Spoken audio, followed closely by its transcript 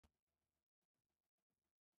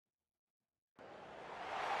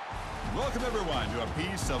Welcome, everyone, to a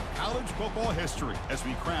piece of college football history as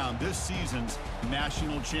we crown this season's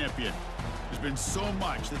national champion. There's been so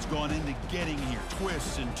much that's gone into getting here,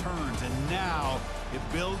 twists and turns, and now it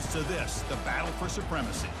builds to this, the battle for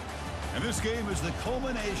supremacy. And this game is the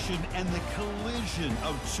culmination and the collision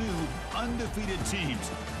of two undefeated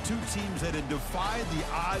teams. Two teams that had defied the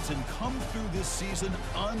odds and come through this season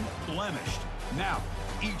unblemished. Now,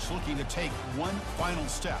 each looking to take one final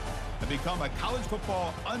step and become a college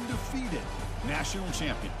football undefeated national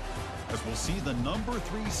champion. As we'll see the number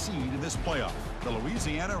 3 seed in this playoff, the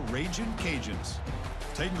Louisiana Ragin' Cajuns,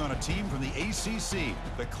 taking on a team from the ACC,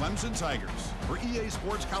 the Clemson Tigers. For EA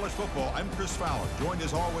Sports College Football, I'm Chris Fowler, joined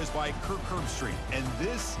as always by Kirk Herbstreit. And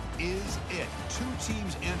this is it. 2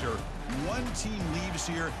 teams enter, 1 team leaves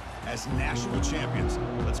here as national champions.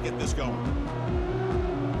 Let's get this going.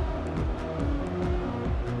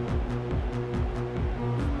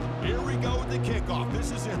 Here we go with the kickoff.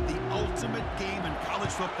 This is it, the ultimate game in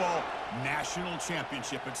college football, national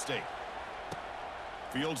championship at stake.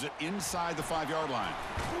 Fields it inside the 5-yard line.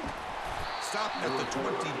 Stop at the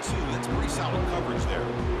 22. That's pretty solid coverage there.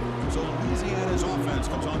 So Louisiana's offense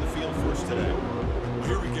comes on the field for us today.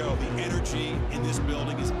 Here we go. The energy in this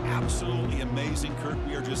building is absolutely amazing, Kirk.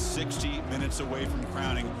 We are just 60 minutes away from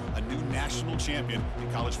crowning a new national champion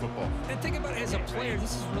in college football. And think about it, as a player,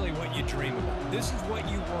 this is really what you dream about. This is what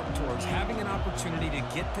you work towards, having an opportunity to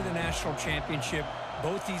get to the national championship.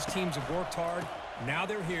 Both these teams have worked hard. Now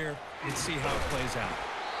they're here. Let's see how it plays out.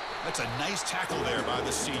 That's a nice tackle there by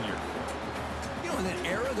the senior. You know, in the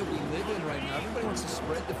era that we live in right now, everybody wants to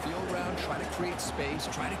spread the field around, try to create space,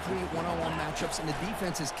 try to create one-on-one matchups, and the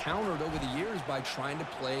defense has countered over the years by trying to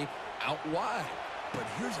play out wide. But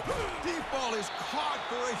here's a deep ball is caught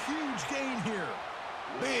for a huge gain here.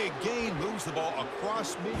 Big gain moves the ball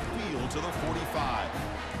across midfield to the 45.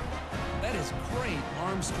 That is great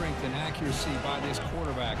arm strength and accuracy by this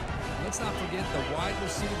quarterback. Let's not forget the wide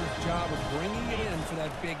receiver's job of bringing it in for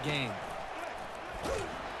that big gain.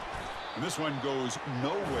 And this one goes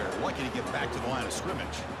nowhere. Lucky to get back to the line of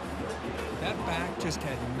scrimmage. That back just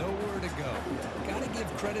had nowhere to go. Got to give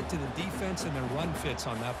credit to the defense and their run fits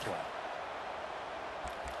on that play.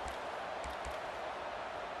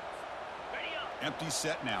 Empty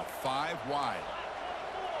set now, 5 wide.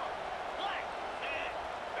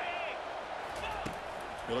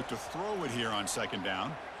 They look to throw it here on 2nd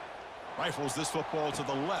down. Rifles this football to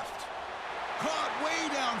the left. Caught way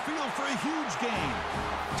downfield for a huge gain.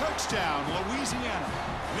 Touchdown, Louisiana.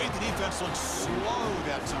 Made the defense look slow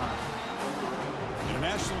that time. In a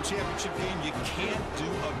national championship game, you can't do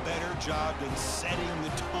a better job than setting the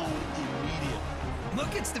tone immediately.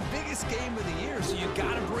 Look, it's the biggest game of the year, so you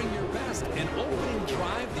got to bring your best. An opening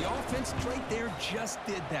drive, the offense right there just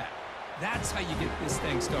did that. That's how you get this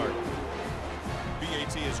thing started.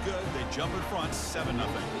 BAT is good. They jump in front, 7-0.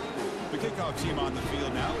 The kickoff team on the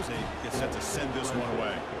field now as they get set to send this one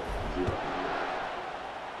away.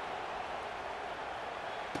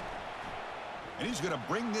 And he's going to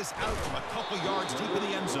bring this out from a couple yards deep in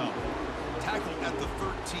the end zone. Tackle at the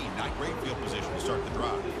 13. Not great field position to start the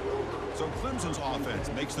drive. So Clemson's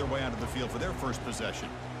offense makes their way onto the field for their first possession.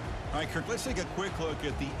 All right, Kirk, let's take a quick look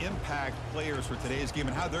at the impact players for today's game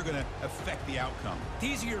and how they're going to affect the outcome.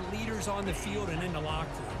 These are your leaders on the field and in the locker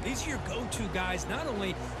room. These are your go-to guys, not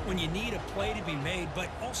only when you need a play to be made, but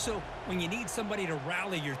also when you need somebody to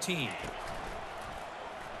rally your team.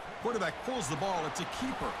 Quarterback pulls the ball. It's a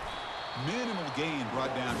keeper. Minimal gain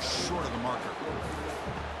brought down short of the marker.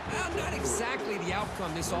 Well, not exactly the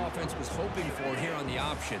outcome this offense was hoping for here on the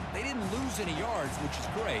option. They didn't lose any yards, which is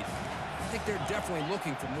great. I think they're definitely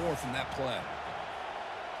looking for more from that play.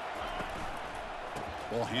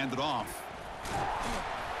 Ball handed off.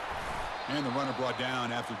 And the runner brought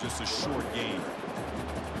down after just a short gain.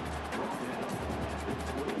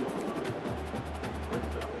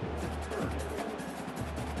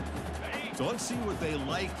 So let's see what they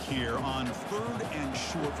like here on 3rd and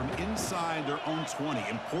short from inside their own 20.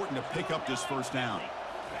 Important to pick up this first down.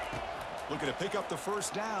 Looking to pick up the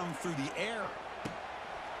first down through the air.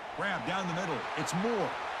 Grab down the middle. It's Moore.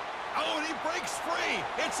 Oh, and he breaks free.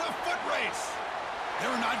 It's a foot race.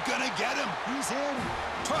 They're not going to get him. He's in.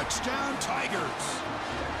 Touchdown, Tigers.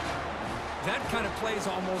 That kind of play is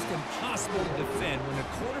almost impossible to defend. When the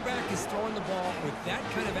quarterback is throwing the ball with that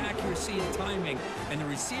kind of accuracy and timing, and the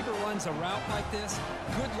receiver runs a route like this,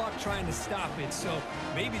 good luck trying to stop it. So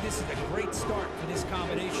maybe this is a great start for this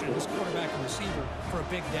combination of this quarterback and receiver for a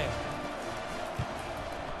big day.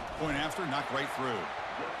 Point after, knocked right through.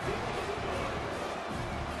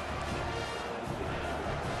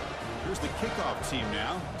 Here's the kickoff team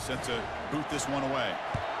now, set to boot this one away.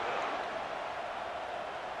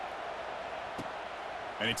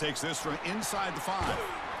 And he takes this from inside the 5.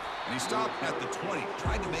 And he stopped at the 20,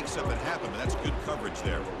 tried to make something happen, but that's good coverage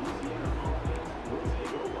there.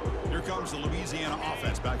 Here comes the Louisiana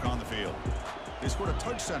offense back on the field. They scored a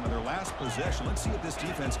touchdown on their last possession. Let's see if this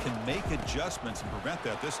defense can make adjustments and prevent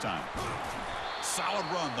that this time. Solid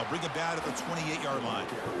run. They'll bring it down at the 28-yard line.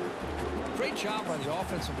 Great job by the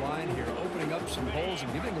offensive line here, opening up some holes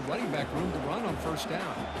and giving the running back room to run on first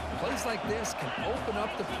down. Plays like this can open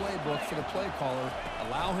up the playbook for the play caller,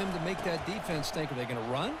 allow him to make that defense think, are they going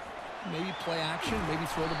to run? Maybe play action, maybe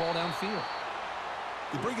throw the ball downfield.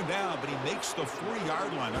 They bring him down, but he makes the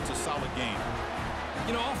 40-yard line. That's a solid gain.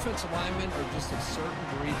 You know, offensive linemen are just a certain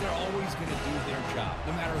breed. They're always going to do their job,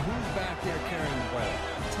 no matter who's back there carrying the ball.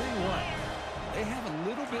 I'll tell you what, they have a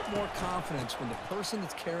little bit more confidence when the person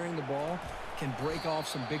that's carrying the ball can break off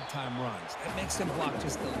some big-time runs. That makes them block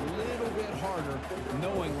just a little bit harder,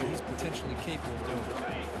 knowing what he's potentially capable of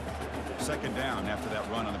doing. Second down after that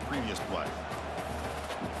run on the previous play.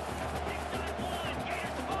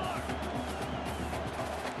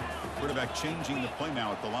 Quarterback changing the play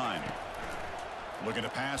now at the line. Looking to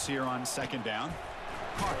pass here on second down.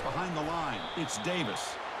 Caught behind the line. It's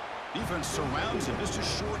Davis. Defense surrounds him. Just a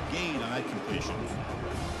short gain on that completion.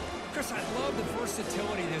 Chris, I love the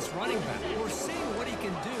versatility of this running back. We're seeing what he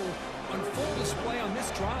can do on full display on this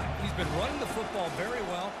drive. He's been running the football very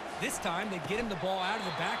well. This time they get him the ball out of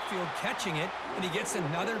the backfield, catching it, and he gets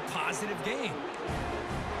another positive gain.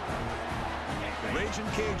 The Raging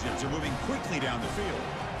Cajuns are moving quickly down the field.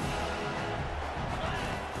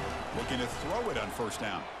 Looking to throw it on first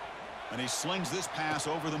down. And he slings this pass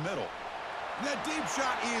over the middle. And that deep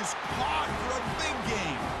shot is caught for a big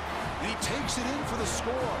gain. And he takes it in for the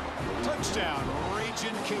score. Touchdown,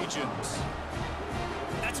 Raging Cajuns.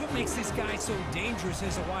 That's what makes this guy so dangerous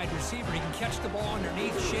as a wide receiver. He can catch the ball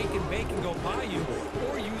underneath, shake and bake and go by you,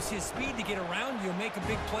 or use his speed to get around you and make a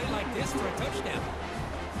big play like this for a touchdown.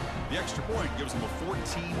 The extra point gives them a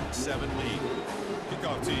 14-7 lead.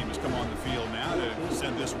 Kickoff team has come on the field now to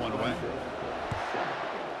send this one away.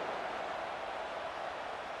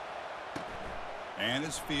 And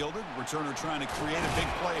it's fielded. Returner trying to create a big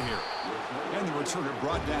play here. And the returner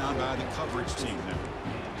brought down by the coverage team there.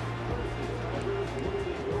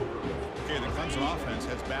 Okay, the Clemson offense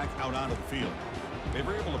heads back out onto the field. They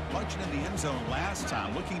were able to punch it in the end zone last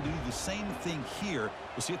time. Looking to do the same thing here.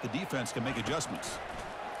 We'll see if the defense can make adjustments.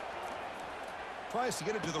 Tries to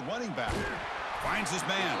get it to the running back. Finds his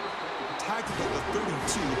man. Tackled at the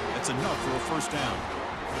 32. That's enough for a first down.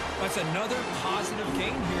 That's another positive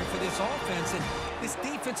gain here for this offense. And this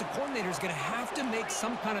defensive coordinator is going to have to make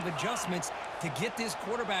some kind of adjustments to get this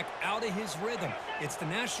quarterback out of his rhythm. It's the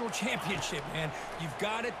national championship, man. You've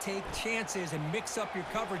got to take chances and mix up your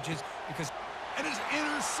coverages because... And it's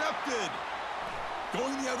intercepted.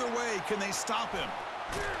 Going the other way. Can they stop him?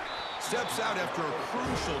 Steps out after a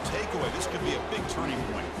crucial takeaway. This could be a big turning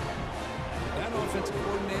point. That offensive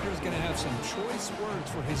coordinator is going to have some choice words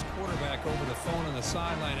for his quarterback over the phone on the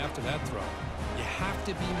sideline after that throw. You have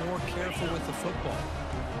to be more careful with the football.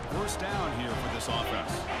 First down here for this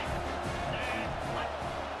offense.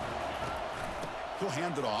 He'll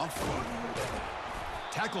hand it off.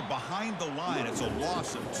 Tackled behind the line. It's a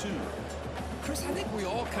loss of 2. Chris, I think we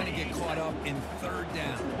all kind of get caught up in third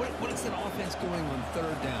down. What is an offense doing on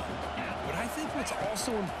third down? But I think what's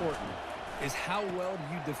also important is how well do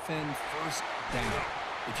you defend first down.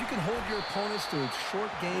 If you can hold your opponents to a short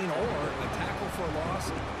gain or a tackle for a loss,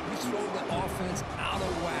 you throw the offense out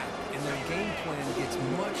of whack, and their game plan gets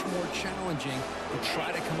much more challenging to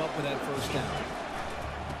try to come up with that first down.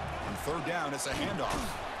 On third down, it's a handoff.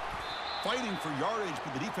 Fighting for yardage,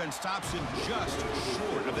 but the defense stops him just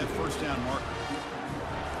short of that first down marker.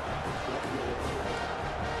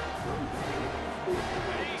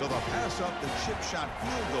 So they'll pass up the chip shot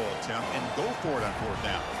field goal attempt and go for it on fourth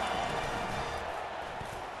down.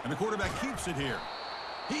 And the quarterback keeps it here.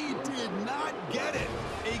 He did not get it.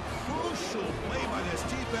 A crucial play by this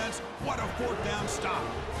defense. What a fourth down stop.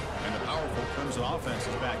 And the powerful Clemson offense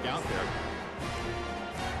is back out there.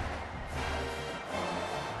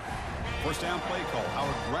 First down play call. How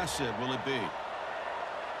aggressive will it be?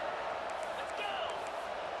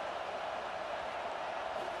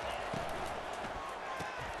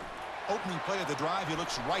 Opening play of the drive. He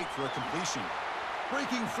looks right for a completion.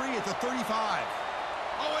 Breaking free at the 35.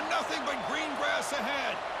 Oh, and nothing but green grass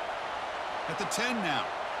ahead. At the 10 now.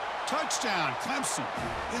 Touchdown, Clemson.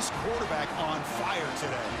 This quarterback on fire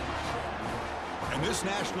today. And this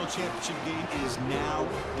national championship game is now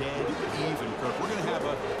dead even, Kirk. We're going to have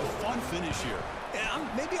a fun finish here. Yeah, Yeah,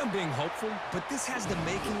 maybe I'm being hopeful, but this has the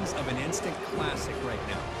makings of an instant classic right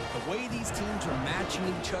now. The way these teams are matching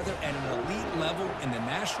each other at an elite level in the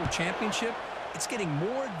national championship, it's getting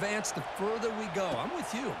more advanced the further we go. I'm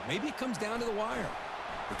with you. Maybe it comes down to the wire.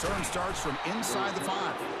 Return starts from inside the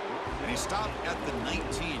 5. And he stopped at the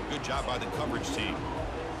 19. Good job by the coverage team.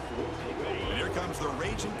 And here comes the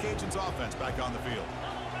Raging Cajuns offense back on the field.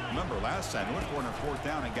 Remember, last time they went for it on 4th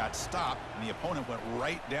down and got stopped, and the opponent went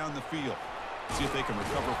right down the field. See if they can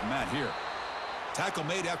recover from that here. Tackle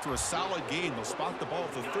made after a solid gain. They'll spot the ball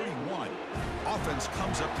at the 31. Offense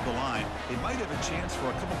comes up to the line. They might have a chance for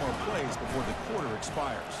a couple more plays before the quarter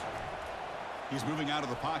expires. He's moving out of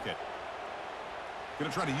the pocket. Going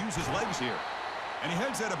to try to use his legs here. And he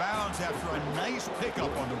heads out of bounds after a nice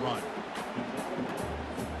pickup on the run.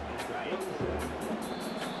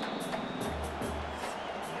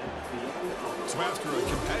 So after a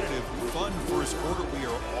competitive, fun first quarter, we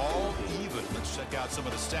are all even. Let's check out some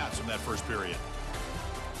of the stats from that first period.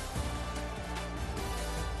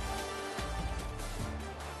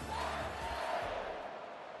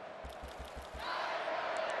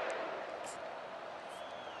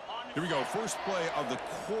 Here we go. First play of the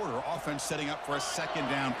quarter. Offense setting up for a 2nd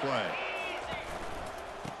down play.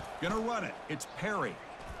 Gonna run it. It's Perry.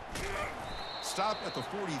 Stop at the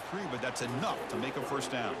 43, but that's enough to make a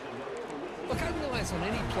 1st down. Look, I realize on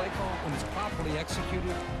any play call, when it's properly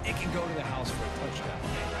executed, it can go to the house for a touchdown.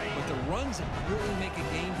 But the runs that really make a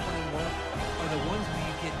game plan work are the ones where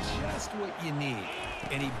you get just what you need.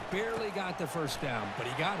 And he barely got the 1st down, but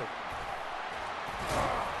he got it.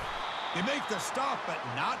 They make the stop, but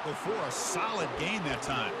not before a solid gain that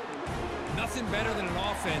time. Nothing better than an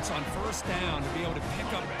offense on 1st down to be able to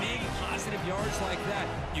pick up big positive yards like that.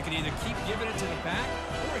 You can either keep giving it to the back,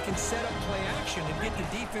 or it can set up play action and get the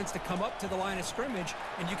defense to come up to the line of scrimmage,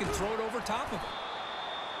 and you can throw it over top of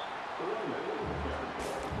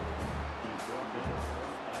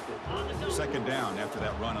it. 2nd down after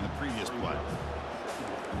that run on the previous play.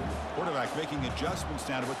 Quarterback making adjustments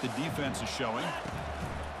now to what the defense is showing.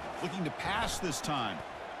 Looking to pass this time.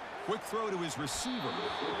 Quick throw to his receiver.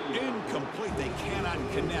 Incomplete. They cannot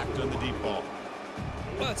connect on the deep ball.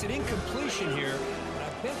 Well, it's an incompletion here, but I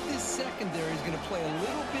bet this secondary is going to play a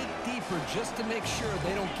little bit deeper just to make sure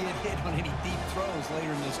they don't get hit on any deep throws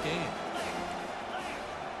later in this game.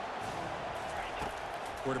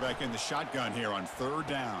 Quarterback in the shotgun here on 3rd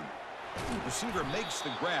down. Receiver makes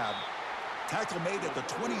the grab. Tackle made at the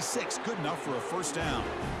 26. Good enough for a 1st down.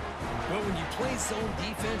 Well, when you play zone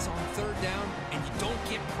defense on 3rd down and you don't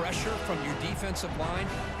get pressure from your defensive line,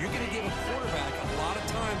 you're going to give a quarterback a lot of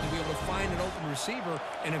time to be able to find an open receiver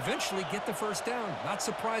and eventually get the 1st down. Not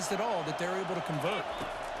surprised at all that they're able to convert.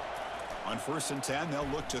 On 1st and 10,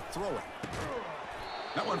 they'll look to throw it.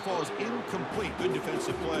 That one falls incomplete. Good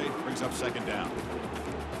defensive play. Brings up 2nd down.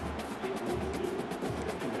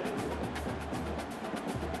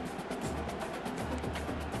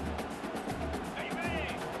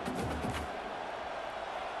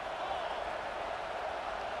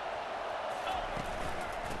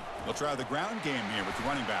 They'll try the ground game here with the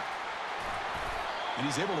running back. And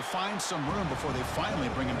he's able to find some room before they finally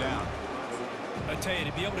bring him down. I tell you,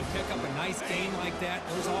 to be able to pick up a nice gain like that,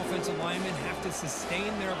 those offensive linemen have to sustain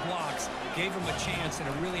their blocks. Gave him a chance and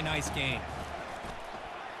a really nice gain.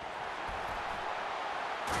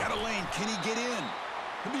 Got a lane. Can he get in?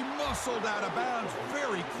 He'll be muscled out of bounds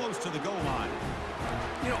very close to the goal line.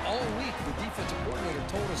 You know, all week, the defensive coordinator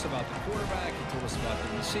told us about the quarterback. He told us about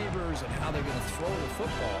the receivers and how they're going to throw the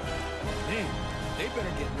football. Man, they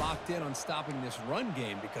better get locked in on stopping this run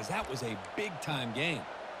game because that was a big-time game.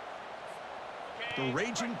 The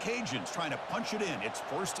Raging Cajuns trying to punch it in. It's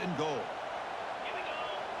 1st and goal.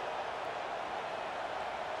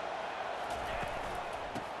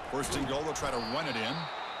 First and goal, they'll try to run it in.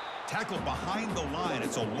 Tackled behind the line.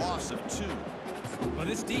 It's a loss of 2. Well,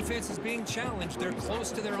 this defense is being challenged. They're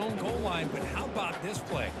close to their own goal line, but how about this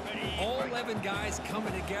play? All 11 guys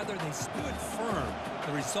coming together. They stood firm.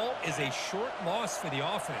 The result is a short loss for the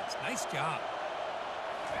offense. Nice job.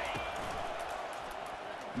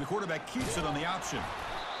 And the quarterback keeps it on the option.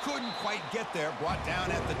 Couldn't quite get there. Brought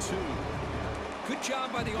down at the 2. Good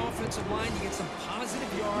job by the offensive line to get some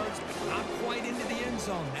positive yards, but not quite into the end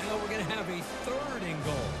zone. Now we're going to have a 3rd and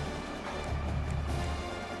goal.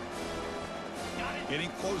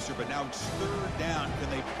 Getting closer, but now it's 3rd down. Can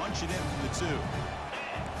they punch it in from the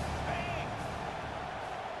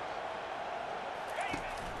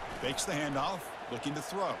 2? Fakes the handoff, looking to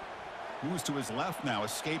throw. Moves to his left now,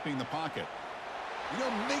 escaping the pocket. He'll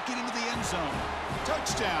make it into the end zone.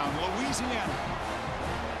 Touchdown, Louisiana.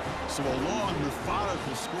 So a long,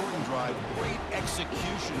 methodical scoring drive, great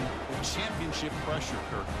execution, championship pressure,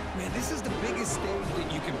 Kirk. Man, this is the biggest stage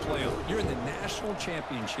that you can play on. You're in the national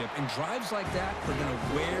championship, and drives like that are going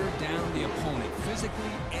to wear down the opponent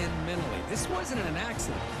physically and mentally. This wasn't an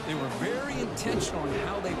accident. They were very intentional in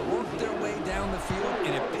how they worked their way down the field,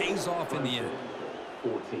 and it pays off in the end.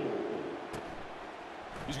 14.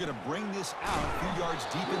 He's going to bring this out a few yards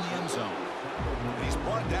deep in the end zone. And he's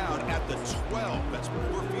brought down at the 12. That's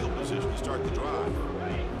poor field position to start the drive.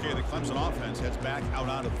 Okay, the Clemson offense heads back out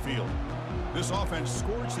onto the field. This offense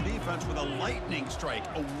scorched the defense with a lightning strike,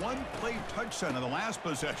 a one-play touchdown in the last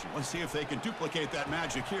possession. Let's see if they can duplicate that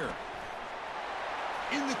magic here.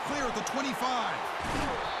 In the clear at the 25.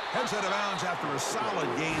 Heads out of bounds after a solid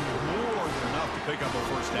gain, more than enough to pick up a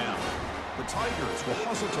first down. The Tigers will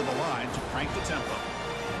hustle to the line to crank the tempo.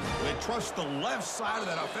 They trust the left side of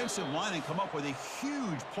that offensive line and come up with a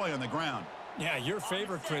huge play on the ground. Yeah, your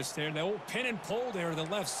favorite, Chris, there. The old pin and pull there to the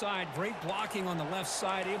left side. Great blocking on the left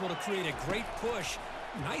side, able to create a great push.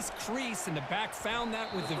 Nice crease, and the back found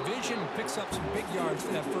that with the vision and picks up some big yards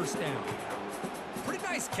for that first down. Pretty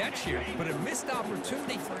nice catch here, but a missed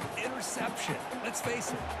opportunity for an interception. Let's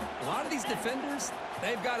face it, a lot of these defenders,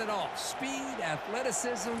 they've got it all. Speed,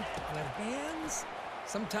 athleticism, but hands,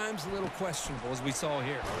 sometimes a little questionable, as we saw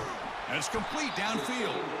here. And it's complete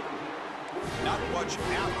downfield. Not much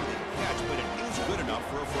after the catch, but it is good enough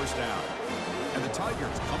for a first down. And the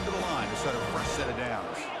Tigers come to the line to set a fresh set of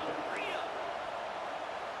downs.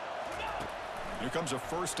 Here comes a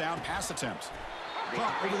first down pass attempt.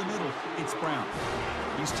 Caught over the middle, it's Brown.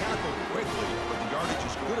 He's tackled quickly, but the yardage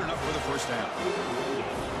is good enough for the first down.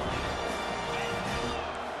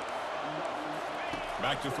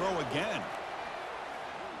 Back to throw again.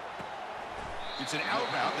 It's an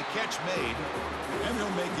out route, the catch made, and he'll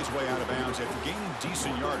make his way out of bounds after gaining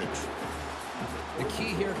decent yardage. The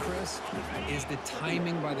key here, Chris, is the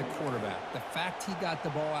timing by the quarterback. The fact he got the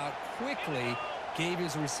ball out quickly gave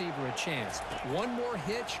his receiver a chance. One more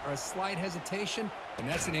hitch or a slight hesitation, and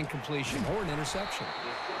that's an incompletion or an interception.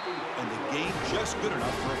 And the game just good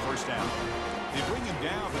enough for a first down. They bring him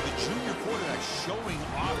down, but the junior quarterback showing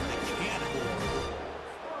off the cannon.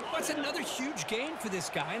 That's another huge gain for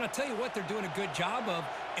this guy, and I'll tell you what they're doing a good job of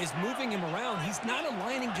is moving him around. He's not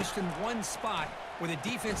aligning just in one spot where the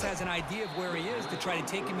defense has an idea of where he is to try to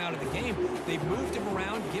take him out of the game. They've moved him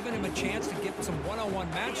around, given him a chance to get some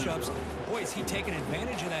one-on-one matchups. Boy, is he taking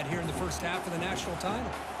advantage of that here in the first half of the national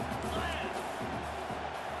title.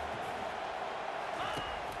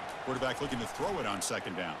 Quarterback looking to throw it on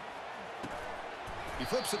second down. He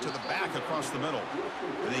flips it to the back across the middle.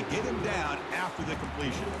 And they get him down after the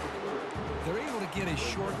completion. They're able to get a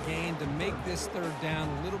short gain to make this third down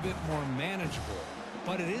a little bit more manageable.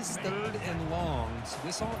 But it is third and long, so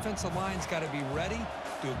this offensive line's got to be ready,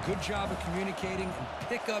 do a good job of communicating, and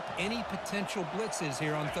pick up any potential blitzes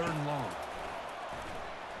here on third and long.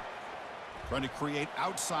 Trying to create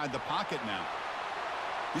outside the pocket now.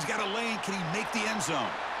 He's got a lane. Can he make the end zone?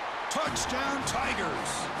 Touchdown,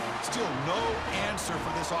 Tigers. Still no answer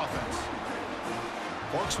for this offense.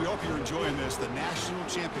 Folks, we hope you're enjoying this. The national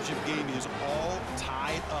championship game is all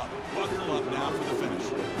tied up. Buckle up now for the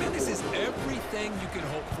finish. Man, this is everything you could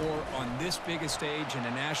hope for on this big a stage in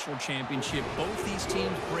a national championship. Both these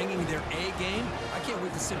teams bringing their A game. I can't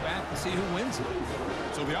wait to sit back and see who wins it.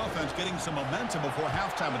 So the offense getting some momentum before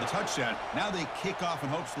halftime with the touchdown. Now they kick off in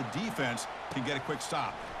hopes the defense can get a quick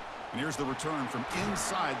stop. And here's the return from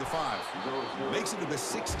inside the 5. Makes it to the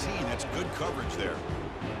 16. That's good coverage there.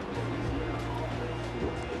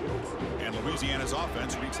 And Louisiana's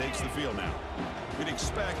offense retakes the field now. We'd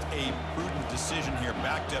expect a prudent decision here,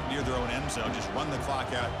 backed up near their own end zone. Just run the clock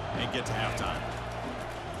out and get to halftime.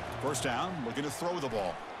 First down, looking to throw the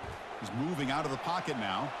ball. He's moving out of the pocket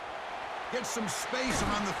now. Gets some space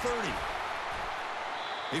around the 30.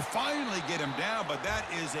 They finally get him down, but that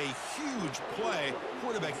is a huge play.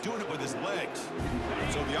 Quarterback doing it with his legs.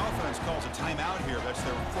 So the offense calls a timeout here. That's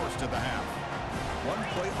their first of the half. One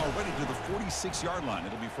play already to the 46-yard line.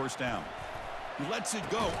 It'll be first down. He lets it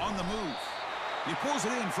go on the move. He pulls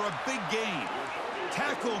it in for a big gain.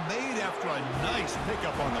 Tackle made after a nice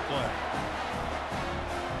pickup on the play.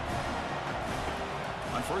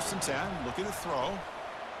 On first and 10, looking to throw,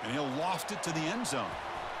 and he'll loft it to the end zone.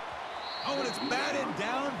 Oh, and it's batted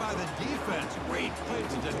down by the defense. Great play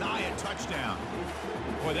to deny a touchdown.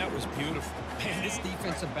 Boy, that was beautiful. Man, this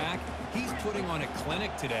defensive back, he's putting on a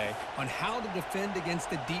clinic today on how to defend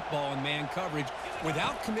against the deep ball and man coverage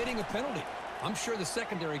without committing a penalty. I'm sure the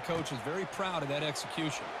secondary coach is very proud of that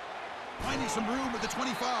execution. Finding some room at the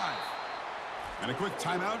 25. And a quick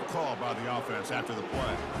timeout call by the offense after the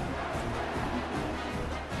play.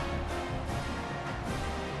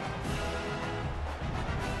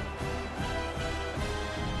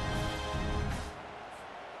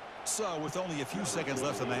 So with only a few seconds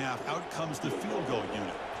left in the half, out comes the field goal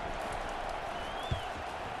unit.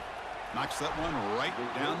 Knocks that one right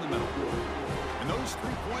down the middle. And those 3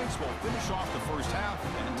 points will finish off the first half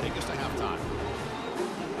and take us to halftime.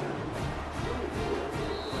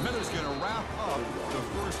 And Miller's going to wrap up the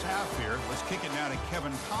first half here. Let's kick it now to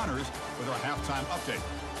Kevin Connors with our halftime update.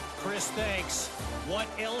 Chris, thanks. What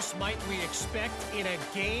else might we expect in a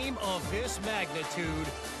game of this magnitude?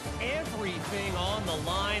 Everything on the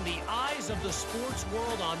line, the eyes of the sports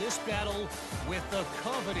world on this battle with the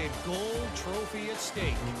coveted gold trophy at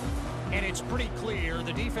stake. And it's pretty clear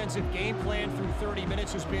the defensive game plan through 30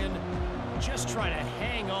 minutes has been just try to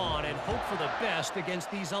hang on and hope for the best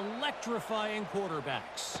against these electrifying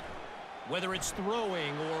quarterbacks. Whether it's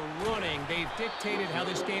throwing or running, they've dictated how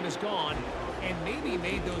this game has gone and maybe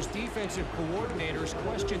made those defensive coordinators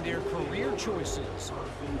question their career choices.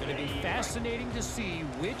 Going to be fascinating to see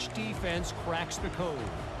which defense cracks the code.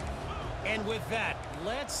 And with that,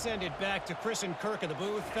 let's send it back to Chris and Kirk in the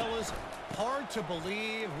booth. Fellas, hard to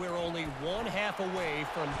believe we're only one half away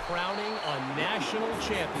from crowning a national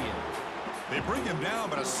champion. They bring him down,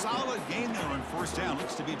 but a solid game there on first down.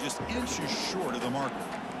 Looks to be just inches short of the marker.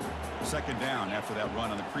 Second down after that run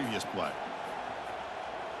on the previous play.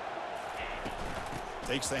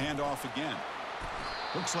 Takes the handoff again.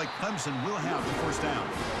 Looks like Clemson will have the first down.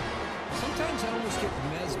 Sometimes I almost get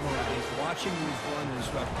mesmerized watching these runners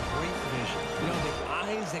who have great vision. You know, the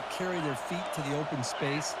eyes that carry their feet to the open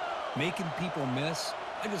space, making people miss.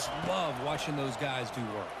 I just love watching those guys do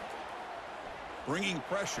work. Bringing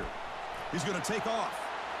pressure. He's going to take off.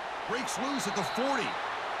 Breaks loose at the 40.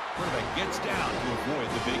 Quarterback gets down to avoid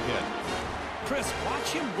the big hit. Chris, watch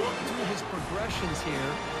him work through his progressions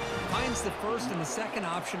here. Finds the first and the second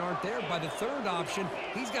option aren't there. By the third option,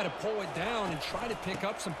 he's got to pull it down and try to pick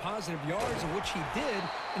up some positive yards, of which he did,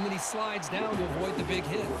 and then he slides down to avoid the big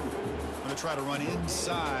hit. Going to try to run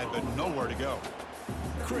inside, but nowhere to go.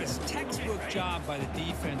 Chris, textbook job by the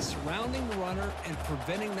defense surrounding the runner and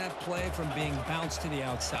preventing that play from being bounced to the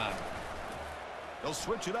outside. They'll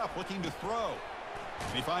switch it up, looking to throw.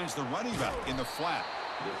 And he finds the running back in the flat.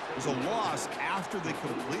 There's a loss after the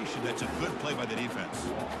completion. That's a good play by the defense.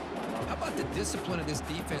 How about the discipline of this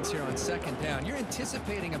defense here on second down? You're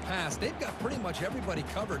anticipating a pass. They've got pretty much everybody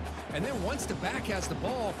covered. And then once the back has the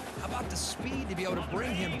ball, how about the speed to be able to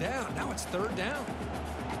bring him down? Now it's third down.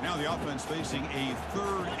 Now the offense facing a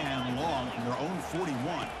 3rd and long from their own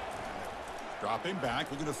 41. Dropping back,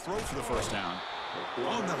 looking to throw for the first down.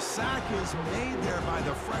 Oh, the sack is made there by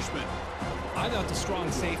the freshman. I thought the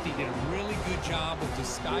strong safety did a really good job of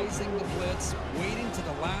disguising the blitz, waiting to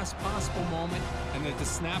the last possible moment, and at the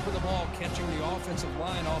snap of the ball, catching the offensive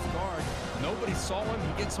line off guard. Nobody saw him.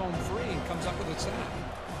 He gets home free and comes up with a sack.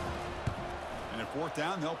 And at 4th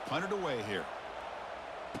down, they'll punt it away here.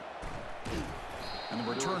 And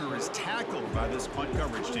the returner is tackled by this punt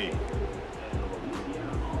coverage team.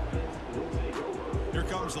 Here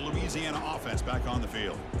comes the Louisiana offense back on the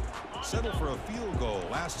field. Settled for a field goal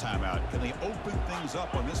last time out. Can they open things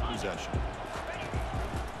up on this possession?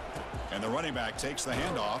 And the running back takes the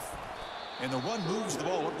handoff. And the run moves the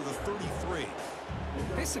ball up to the 33.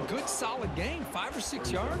 It's a good, solid game. 5 or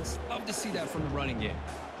 6 yards. Love to see that from the running game.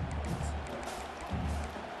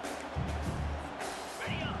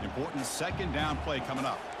 Important second down play coming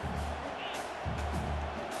up.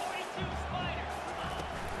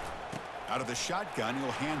 Out of the shotgun,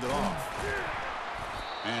 he'll hand it off.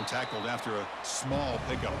 And tackled after a small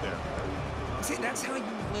pickup there. See, that's how you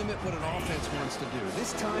limit what an offense wants to do.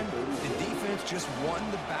 This time, the defense just won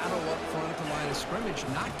the battle up front at the line of scrimmage,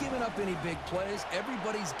 not giving up any big plays.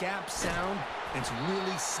 Everybody's gap sound. It's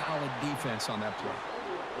really solid defense on that play.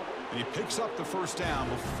 And he picks up the first down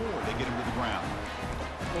before they get him to the ground.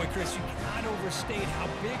 Boy, Chris, you cannot overstate how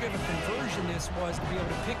big of a conversion this was to be able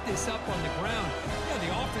to pick this up on the ground. Yeah,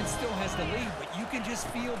 the offense still has the lead, but you can just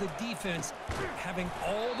feel the defense having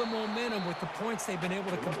all the momentum with the points they've been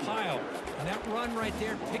able to compile. And that run right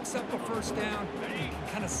there picks up a first down and can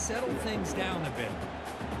kind of settle things down a bit.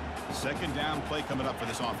 Second down play coming up for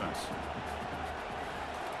this offense.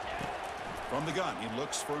 From the gun, he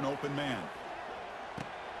looks for an open man.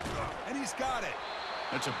 And he's got it.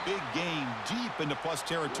 That's a big gain deep into plus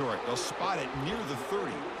territory. They'll spot it near the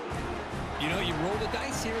 30. You know, you roll the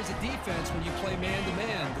dice here as a defense when you play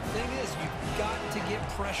man-to-man. The thing is, you've got to get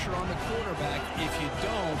pressure on the quarterback. If you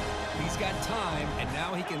don't, he's got time, and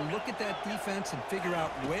now he can look at that defense and figure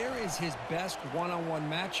out where is his best one-on-one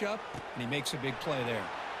matchup, and he makes a big play there.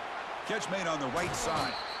 Catch made on the right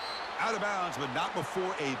side. Out of bounds, but not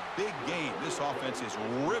before a big game. This offense is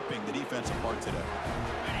ripping the defense apart today.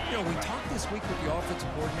 You know, we talked this week with the offensive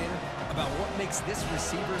coordinator about what makes this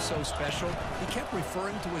receiver so special. He kept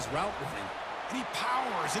referring to his route running. And he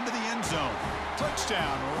powers into the end zone.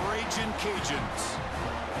 Touchdown, Raging Cajuns.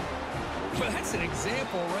 Well, that's an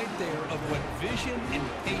example right there of what vision and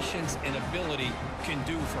patience and ability can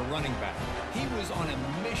do for running back. He was on a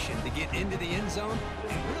mission to get into the end zone,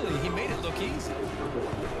 and really, he made it look easy.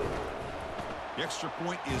 The extra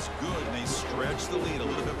point is good, and they stretch the lead a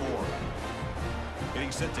little bit more.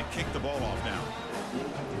 Getting set to kick the ball off now.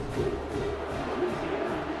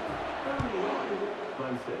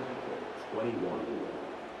 Clemson, 21.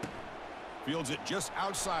 Fields it just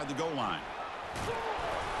outside the goal line.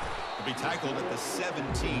 He'll be tackled at the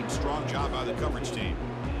 17. Strong job by the coverage team.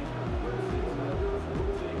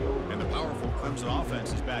 And the powerful Clemson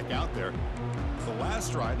offense is back out there. The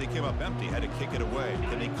last drive, they came up empty, had to kick it away.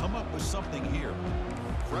 Can they come up with something here?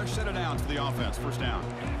 Fresh set of downs for the offense. First down.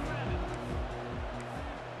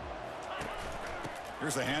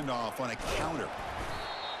 Here's a handoff on a counter.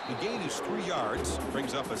 The gain is 3 yards.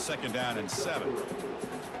 Brings up a 2nd down and 7.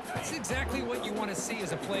 That's exactly what you want to see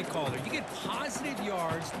as a play caller. You get positive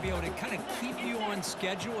yards to be able to kind of keep you on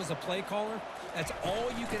schedule as a play caller. That's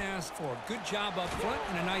all you can ask for. Good job up front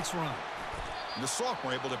and a nice run. And the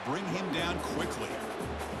sophomore able to bring him down quickly.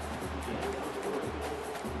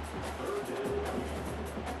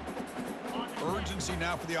 Urgency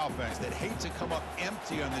now for the offense that hates to come up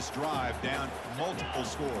empty on this drive, down multiple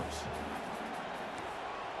scores.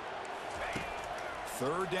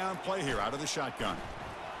 3rd down play here out of the shotgun.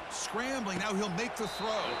 Scrambling, now he'll make the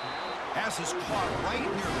throw. Pass is caught right near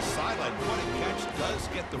the sideline. What a catch, does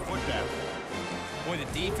get the foot down. Boy,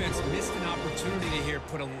 the defense missed an opportunity here,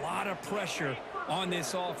 put a lot of pressure on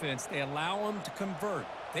this offense. They allow them to convert.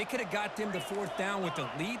 They could have got them to 4th down with the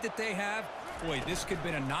lead that they have. Boy, this could have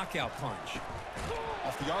been a knockout punch.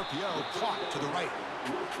 Off the RPO, caught to the right.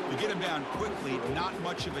 To get him down quickly, not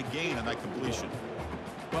much of a gain on that completion.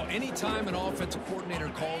 Well, anytime an offensive coordinator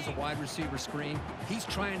calls a wide receiver screen, he's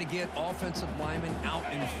trying to get offensive linemen out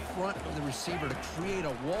in front of the receiver to create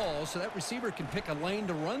a wall so that receiver can pick a lane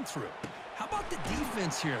to run through. How about the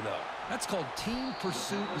defense here, though? That's called team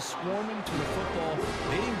pursuit and swarming to the football.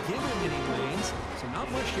 They didn't give him any lanes, so not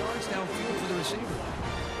much yards downfield for the receiver.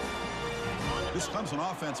 This Clemson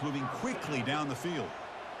offense moving quickly down the field.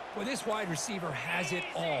 Well, this wide receiver has it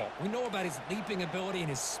all. We know about his leaping ability and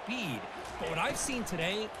his speed. But what I've seen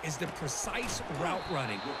today is the precise route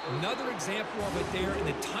running. Another example of it there, and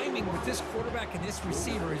the timing with this quarterback and this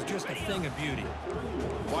receiver is just a thing of beauty.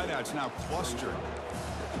 Wideouts now clustered.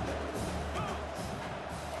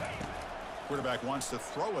 Quarterback wants to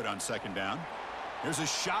throw it on 2nd down. Here's a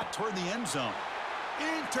shot toward the end zone.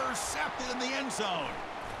 Intercepted in the end zone.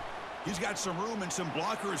 He's got some room and some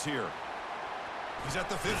blockers here. He's at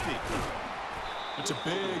the 50. It's a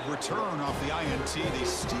big return off the INT. They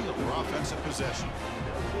steal their offensive possession.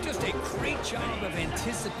 Just a great job of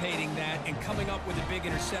anticipating that and coming up with a big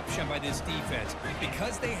interception by this defense.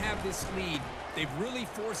 Because they have this lead, they've really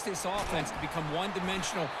forced this offense to become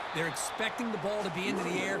one-dimensional. They're expecting the ball to be into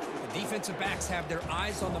the air. The defensive backs have their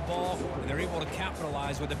eyes on the ball, and they're able to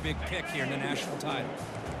capitalize with a big pick here in the national title.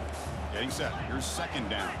 Getting set. Here's 2nd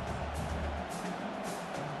down.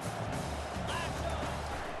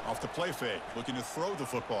 Off the play fake, looking to throw the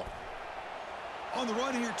football. On the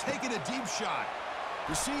run here, taking a deep shot.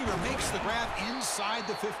 Receiver makes the grab inside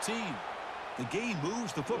the 15. The gain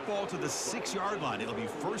moves the football to the 6-yard line. It'll be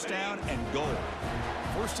 1st down and goal.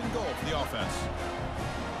 1st and goal for the offense.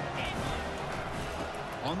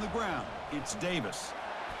 On the ground, it's Davis.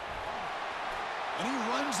 And he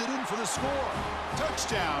runs it in for the score.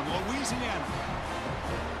 Touchdown, Louisiana.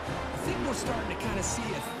 I think we're starting to kind of see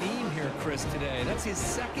a theme here, Chris, today. That's his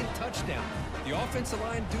 2nd touchdown. The offensive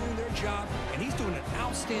line doing their job, and he's doing an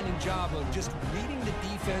outstanding job of just reading the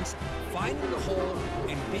defense, finding the hole,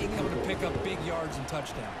 and being able to pick up big yards and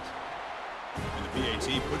touchdowns. And the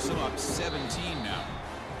PAT puts them up 17 now.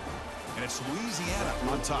 And it's Louisiana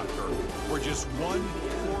on top, Kurt. We're just 1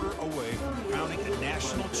 quarter away from crowning a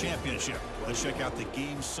national championship. Let's check out the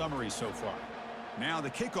game summary so far. Now the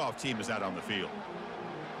kickoff team is out on the field.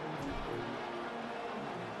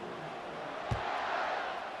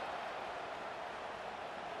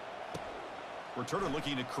 Returner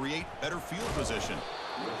looking to create better field position.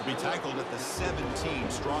 To be tackled at the 17.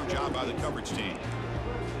 Strong job by the coverage team.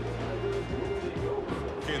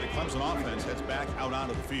 Okay, the Clemson offense heads back out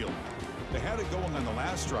onto the field. They had it going on the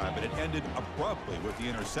last drive, but it ended abruptly with the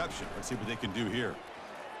interception. Let's see what they can do here.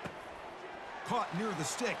 Caught near the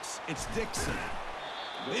sticks. It's Dixon.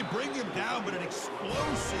 They bring him down, but an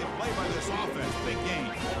explosive play by this offense. Big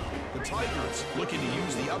game. The Tigers looking to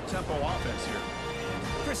use the up-tempo offense here.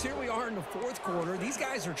 Chris, here we are in the fourth quarter. These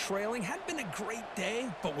guys are trailing. Hadn't been a great day,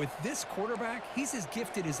 but with this quarterback, he's as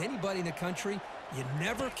gifted as anybody in the country. You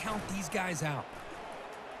never count these guys out.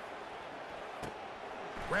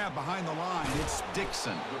 Grab behind the line. It's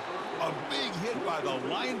Dixon. A big hit by the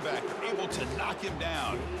linebacker, able to knock him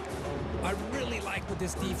down. I really like what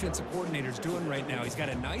this defensive coordinator's doing right now. He's got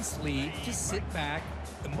a nice lead. Just sit back.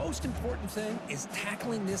 The most important thing is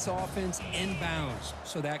tackling this offense inbounds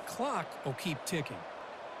so that clock will keep ticking.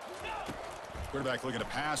 Quarterback looking to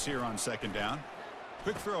pass here on second down.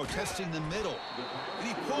 Quick throw testing the middle. And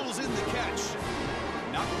he pulls in the catch.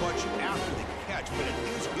 Not much after the catch, but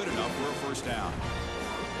it is good enough for a first down.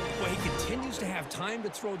 Well, he continues to have time to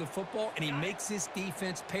throw the football, and he makes his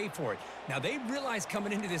defense pay for it. Now, they realized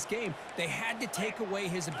coming into this game they had to take away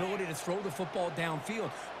his ability to throw the football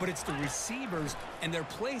downfield, but it's the receivers and their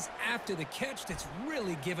plays after the catch that's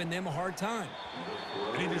really giving them a hard time.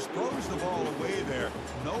 And he just throws the ball away there.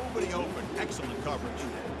 Nobody open. Excellent coverage.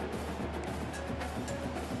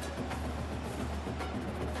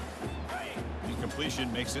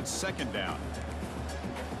 Incompletion makes it second down.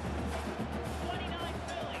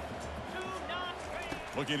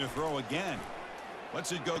 Looking to throw again.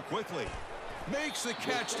 Lets it go quickly. Makes the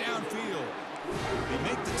catch downfield. They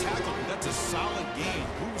make the tackle. That's a solid gain.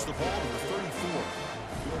 Moves the ball to the 34.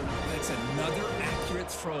 That's another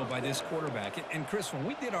accurate throw by this quarterback. And Chris, when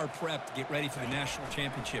we did our prep to get ready for the national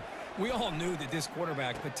championship, we all knew that this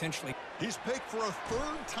quarterback potentially... He's picked for a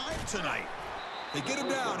third time tonight. They get him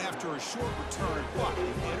down after a short return, but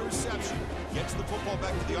the interception gets the football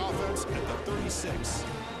back to the offense at the 36.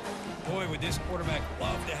 Boy, would this quarterback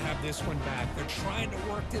love to have this one back. They're trying to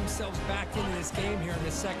work themselves back into this game here in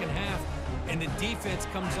the second half, and the defense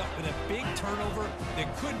comes up with a big turnover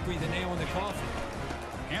that could be the nail in the coffin.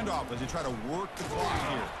 Handoff as they try to work the clock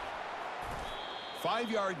here.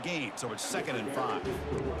 5-yard gain, so it's 2nd and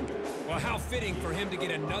 5. Well, how fitting for him to get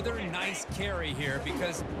another nice carry here,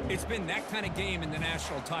 because it's been that kind of game in the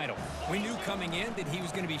national title. We knew coming in that he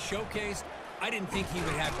was going to be showcased. I didn't think he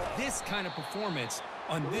would have this kind of performance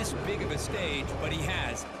on this big of a stage, but he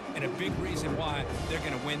has, and a big reason why they're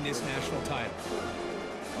going to win this national title.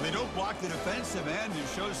 Well, they don't block the defensive end and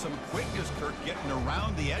shows some quickness, Kirk, getting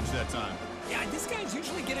around the edge that time. Yeah, this guy's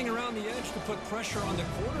usually getting around the edge to put pressure on the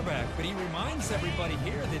quarterback, but he reminds everybody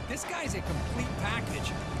here that this guy's a complete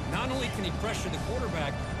package. Not only can he pressure the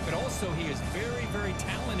quarterback, but also he is very, very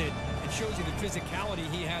talented and shows you the physicality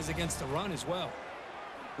he has against the run as well.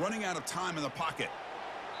 Running out of time in the pocket.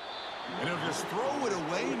 And he'll just throw it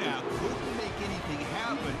away now. Couldn't make anything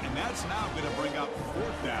happen, and that's now going to bring up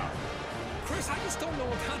 4th down. Chris, I just don't know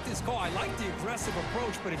about this call. I like the aggressive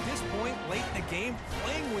approach, but at this point, late in the game,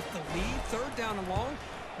 playing with the lead, 3rd down and long,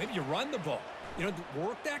 maybe you run the ball. You know,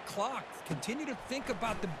 work that clock. Continue to think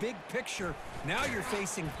about the big picture. Now you're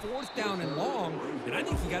facing 4th down and long, and I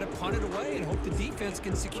think you got to punt it away and hope the defense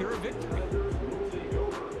can secure a victory.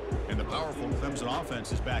 And the powerful Clemson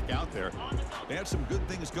offense is back out there. They had some good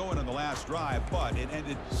things going on the last drive, but it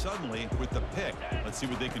ended suddenly with the pick. Let's see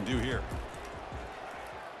what they can do here.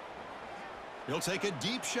 He'll take a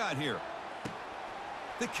deep shot here.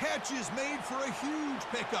 The catch is made for a huge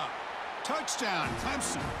pickup. Touchdown,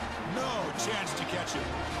 Clemson. No chance to catch it.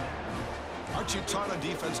 Aren't you taught on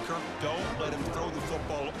defense, Kirk? Don't let him throw the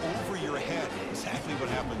football over your head. Exactly what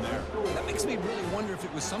happened there. That makes me really wonder if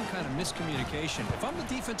it was some kind of miscommunication. If I'm the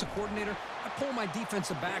defensive coordinator, I pull my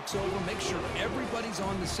defensive backs over, make sure everybody's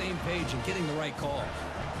on the same page and getting the right call.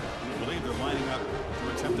 I believe they're lining up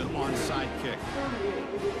to attempt an onside kick.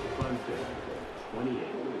 28.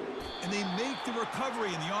 And they make the recovery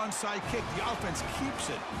in the onside kick. The offense keeps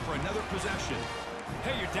it for another possession.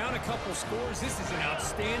 Hey, you're down a couple scores. This is an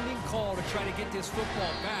outstanding call to try to get this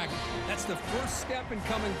football back. That's the first step in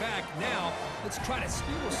coming back. Now, let's try to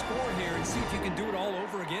steal a score here and see if you can do it all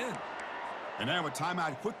over again. And now a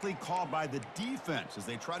timeout quickly called by the defense as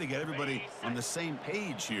they try to get everybody on the same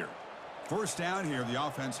page here. First down here, the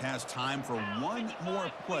offense has time for one more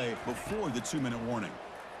play before the 2-minute warning.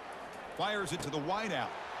 Fires it to the wideout.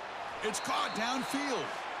 It's caught downfield.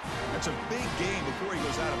 That's a big gain before he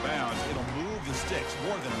goes out of bounds. It'll move the sticks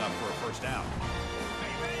more than enough for a first down.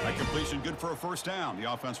 That completion good for a first down.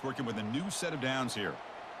 The offense working with a new set of downs here.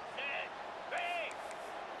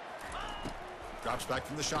 Drops back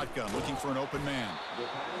from the shotgun, looking for an open man.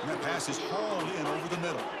 And that pass is hauled in over the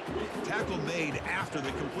middle. Tackle made after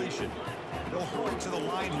the completion. They'll hurry to the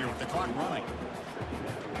line here with the clock running.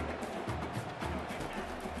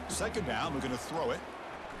 Second down, we're going to throw it.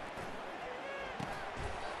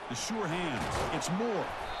 The sure hands. It's Moore.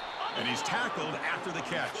 And he's tackled after the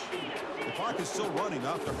catch. The clock is still running.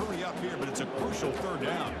 Off to hurry up here, but it's a crucial third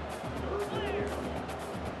down.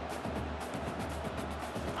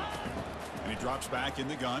 And he drops back in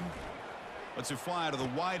the gun. Lets it fly out of the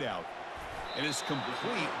wideout. And it's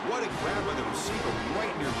complete. What a grab by the receiver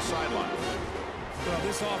right near the sideline. Well,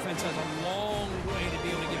 this offense has a long way to be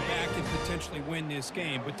able to get back and potentially win this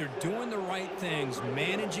game, but they're doing the right things,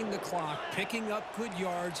 managing the clock, picking up good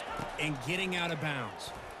yards, and getting out of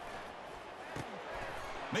bounds.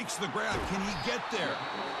 Makes the grab. Can he get there?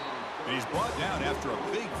 And he's brought down after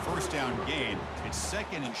a big first down gain. It's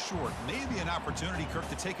second and short. Maybe an opportunity, Kirk,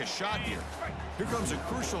 to take a shot here. Here comes a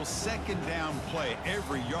crucial second down play.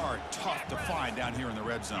 Every yard tough to find down here in the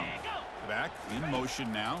red zone. Back in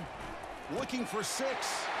motion now. Looking for 6.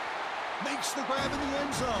 Makes the grab in the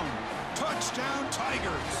end zone. Touchdown,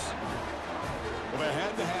 Tigers. Well, they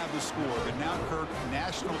had to have the score, but now, Kirk,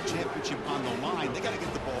 national championship on the line. They got to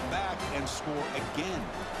get the ball back and score again.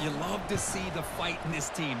 You love to see the fight in this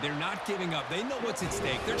team. They're not giving up. They know what's at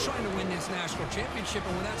stake. They're trying to win this national championship,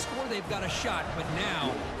 and with that score, they've got a shot. But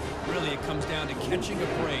now, really, it comes down to catching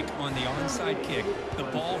a break on the onside kick. The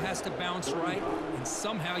ball has to bounce right, and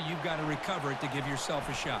somehow you've got to recover it to give yourself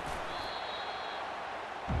a shot.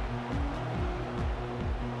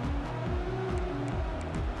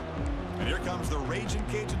 And here comes the Raging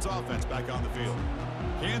Cajuns offense back on the field.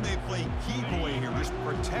 Can they play keep away here? Just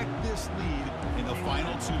protect this lead in the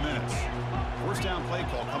final 2 minutes. First down play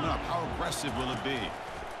call coming up. How aggressive will it be?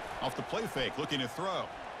 Off the play fake, looking to throw.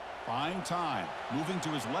 Buying time, moving to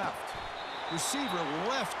his left. Receiver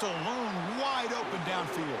left alone, wide open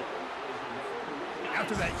downfield.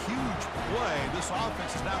 After that huge play, this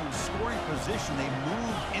offense is now in scoring position. They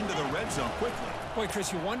move into the red zone quickly. Boy,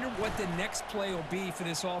 Chris, you wonder what the next play will be for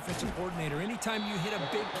this offensive coordinator. Anytime you hit a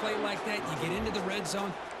big play like that, you get into the red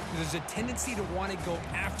zone, there's a tendency to want to go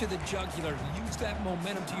after the jugular, use that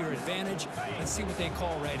momentum to your advantage. Let's see what they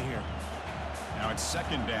call right here. Now it's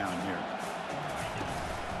second down here.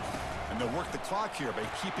 And they'll work the clock here by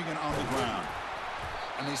keeping it on the ground.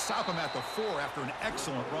 And they stop him at the 4 after an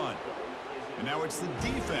excellent run. And now it's the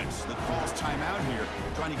defense that calls timeout here,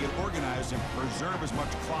 trying to get organized and preserve as much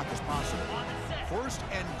clock as possible. First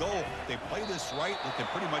and goal. They play this right, they can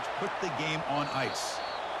pretty much put the game on ice.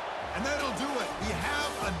 And that'll do it. We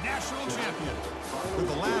have a national champion. With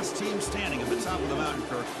the last team standing at the top of the mountain,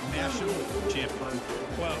 Kirk, national champion.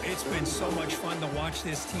 Well, it's been so much fun to watch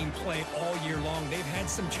this team play all year long. They've had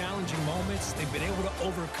some challenging moments. They've been able to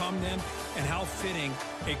overcome them. And how fitting,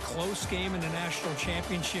 a close game in the national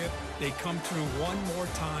championship. They come through one more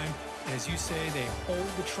time. As you say, they hold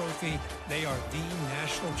the trophy. They are the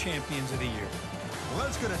national champions of the year. Well,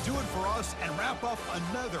 that's going to do it for us and wrap up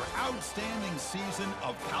another outstanding season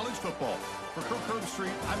of college football. For Kirk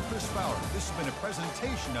Herbstreit, I'm Chris Fowler. This has been a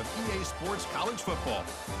presentation of EA Sports College Football.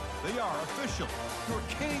 They are official, your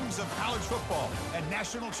kings of college football and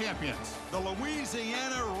national champions, the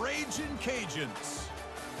Louisiana Raging Cajuns.